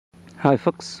Hi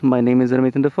folks, my name is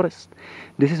Hermit in the Forest.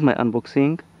 This is my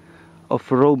unboxing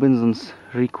of Robinson's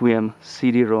Requiem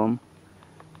CD-ROM.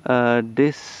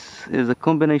 This is a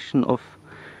combination of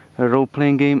a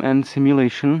role-playing game and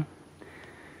simulation.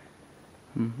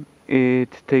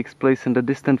 It takes place in the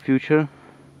distant future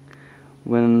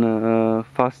when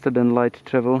faster than light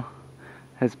travel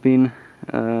has been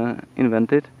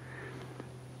invented,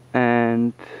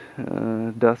 and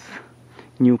thus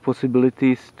new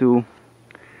possibilities to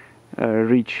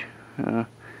reach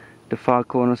the far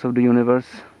corners of the universe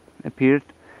appeared.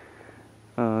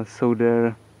 So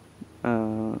there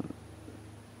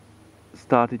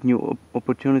started new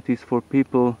opportunities for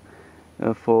people,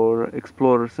 for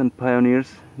explorers and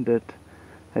pioneers that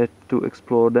had to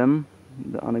explore them,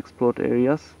 the unexplored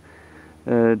areas.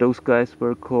 Those guys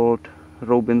were called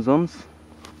Robinsons,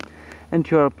 and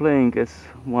you are playing as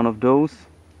one of those,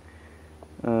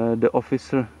 the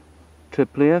Officer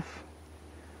Trepliev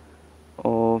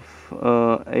of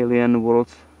alien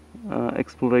worlds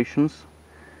explorations.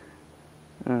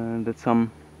 That's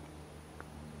some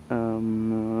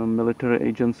military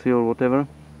agency or whatever.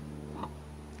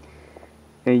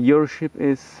 Your ship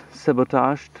is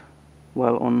sabotaged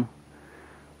while on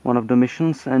one of the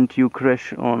missions, and you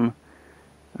crash on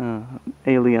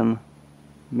alien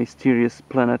mysterious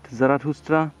planet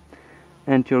Zarathustra,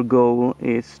 and your goal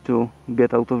is to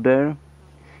get out of there.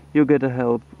 You get the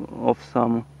help of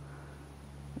some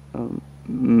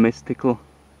mystical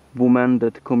woman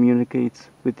that communicates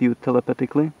with you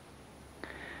telepathically.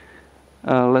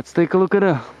 Let's take a look at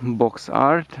the box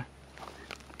art.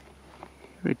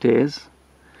 Here it is.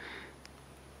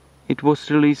 It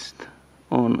was released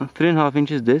on 3.5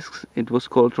 inches discs. It was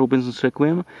called Robinson's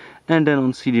Requiem, and then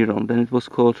on CD-ROM. Then it was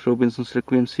called Robinson's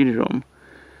Requiem CD-ROM.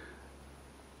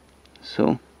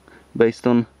 So, based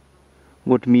on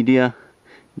what media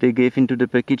they gave into the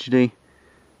package, they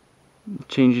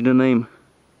changed the name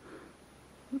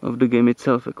of the game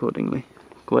itself accordingly.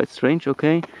 Quite strange.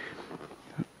 Okay,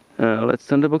 let's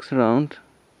turn the box around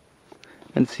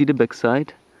and see the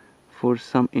backside for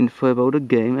some info about the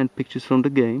game and pictures from the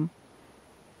game.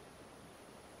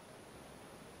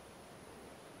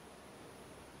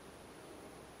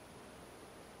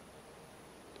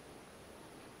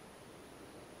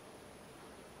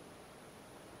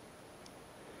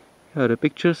 Here are the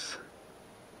pictures.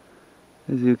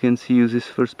 As you can see, uses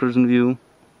first-person view.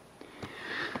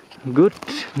 Good.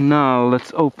 Now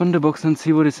let's open the box and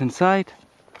see what is inside.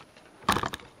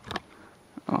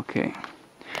 Okay.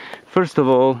 First of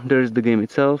all, there is the game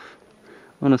itself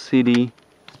on a CD.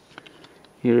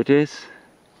 Here it is.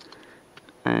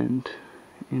 And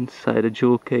inside a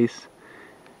jewel case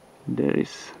there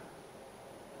is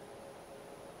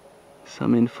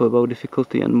some info about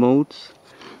difficulty and modes.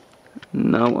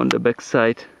 Now on the back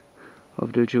side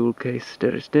of the jewel case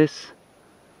there is this.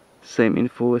 Same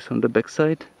info as on the back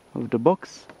side of the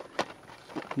box.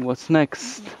 What's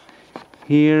next?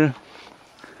 Here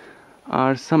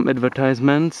are some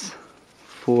advertisements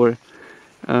for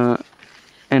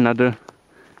another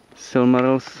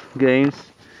Silmarils games.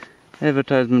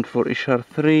 Advertisement for Ishar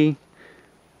 3,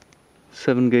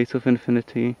 7 Gates of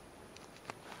Infinity.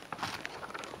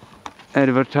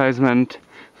 Advertisement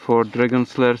for Dragon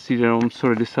Slayer CD-ROM.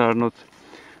 Sorry, these are not.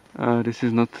 This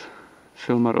is not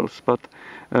Silmarils, but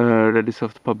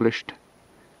Redisoft published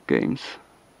games.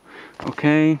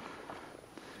 Okay.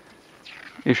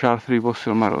 Ishar 3 was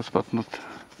Silmarils, but not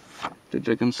the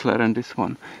Dragon Slayer and this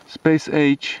one. Space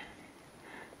Age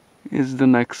is the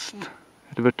next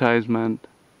advertisement,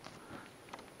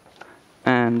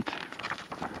 and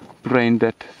Brain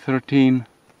Dead 13.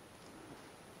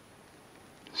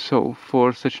 So,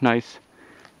 for such nice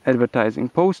advertising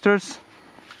posters.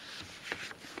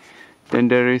 Then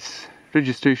there is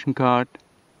registration card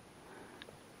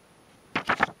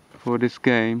for this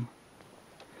game.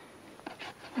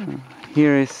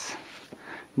 Here is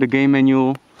the game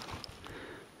manual.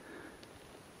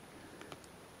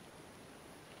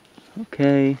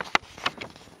 Okay,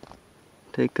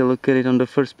 take a look at it. On the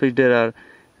first page there are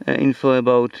info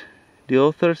about the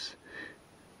authors,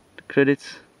 the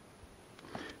credits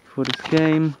for this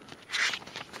game.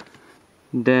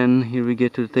 Then here we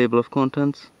get to the table of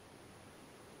contents.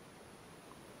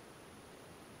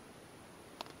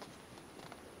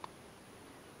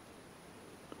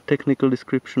 Technical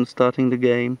description starting the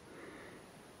game,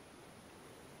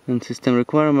 and system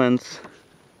requirements,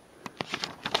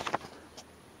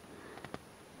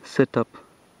 setup,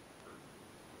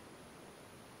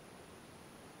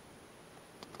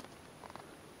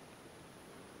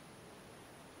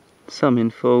 some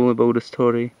info about the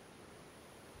story,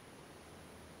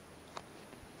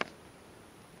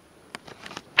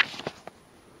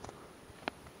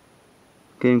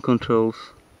 game controls.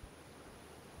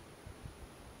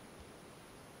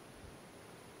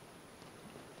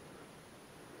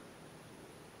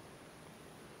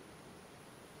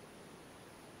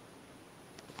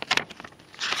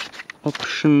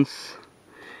 Options.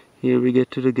 Here we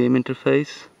get to the game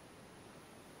interface.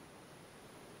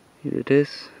 Here it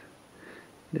is.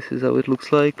 This is how it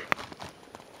looks like.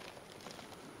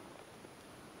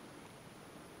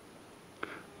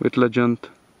 With legend.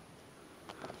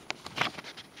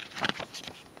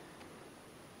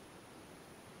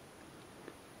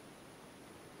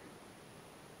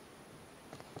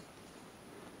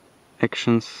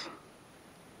 Actions.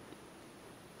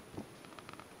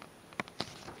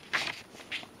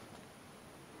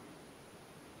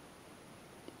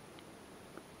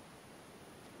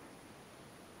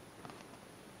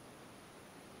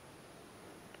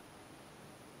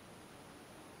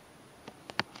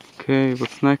 Okay,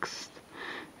 what's next?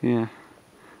 Yeah,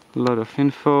 a lot of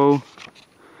info.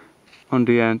 On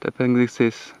the end,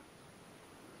 appendices.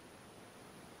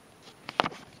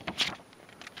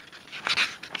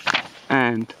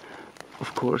 And,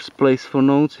 of course, place for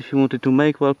notes if you wanted to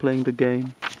make while playing the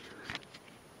game.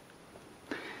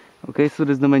 Okay, so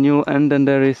there's the manual, and then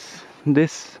there is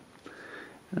this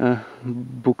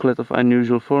booklet of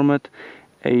unusual format,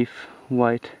 A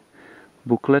white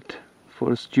booklet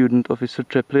for student Officer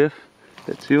Trepliev.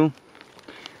 That's you.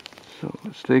 So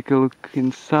let's take a look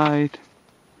inside.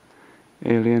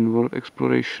 Alien world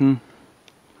exploration.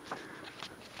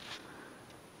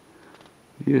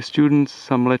 Dear students,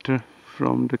 some letter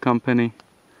from the company.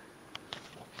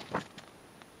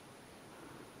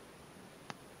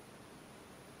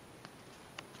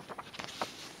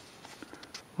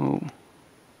 Oh,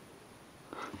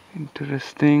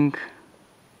 interesting.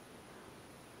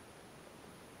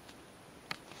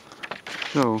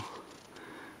 So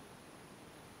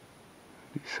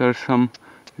this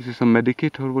is a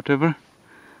medikit or whatever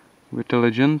with a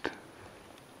legend.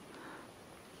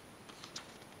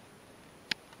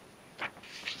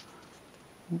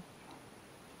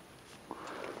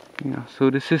 Yeah, so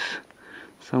this is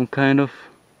some kind of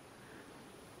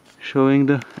showing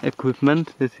the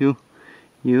equipment that you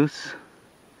use.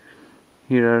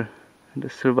 Here are the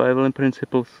survival and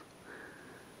principles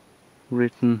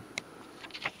written.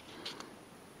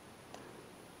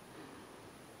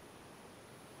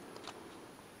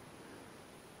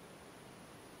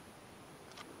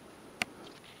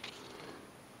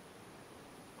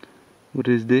 What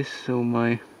is this? So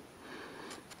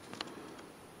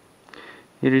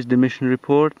here is the mission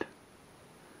report.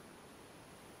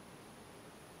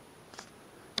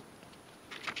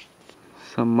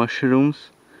 Some mushrooms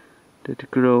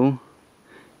that grow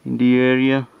in the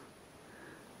area.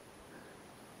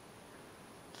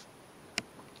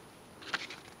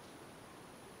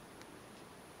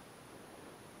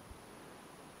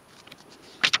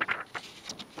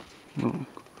 Oh,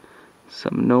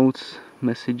 some notes,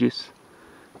 messages,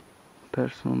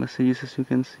 personal messages, as you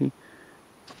can see.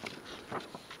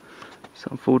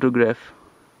 Some photograph.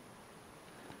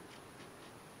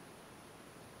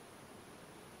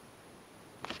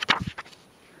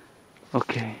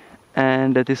 Okay,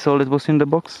 and that is all that was in the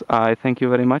box. I thank you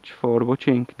very much for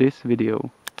watching this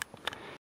video.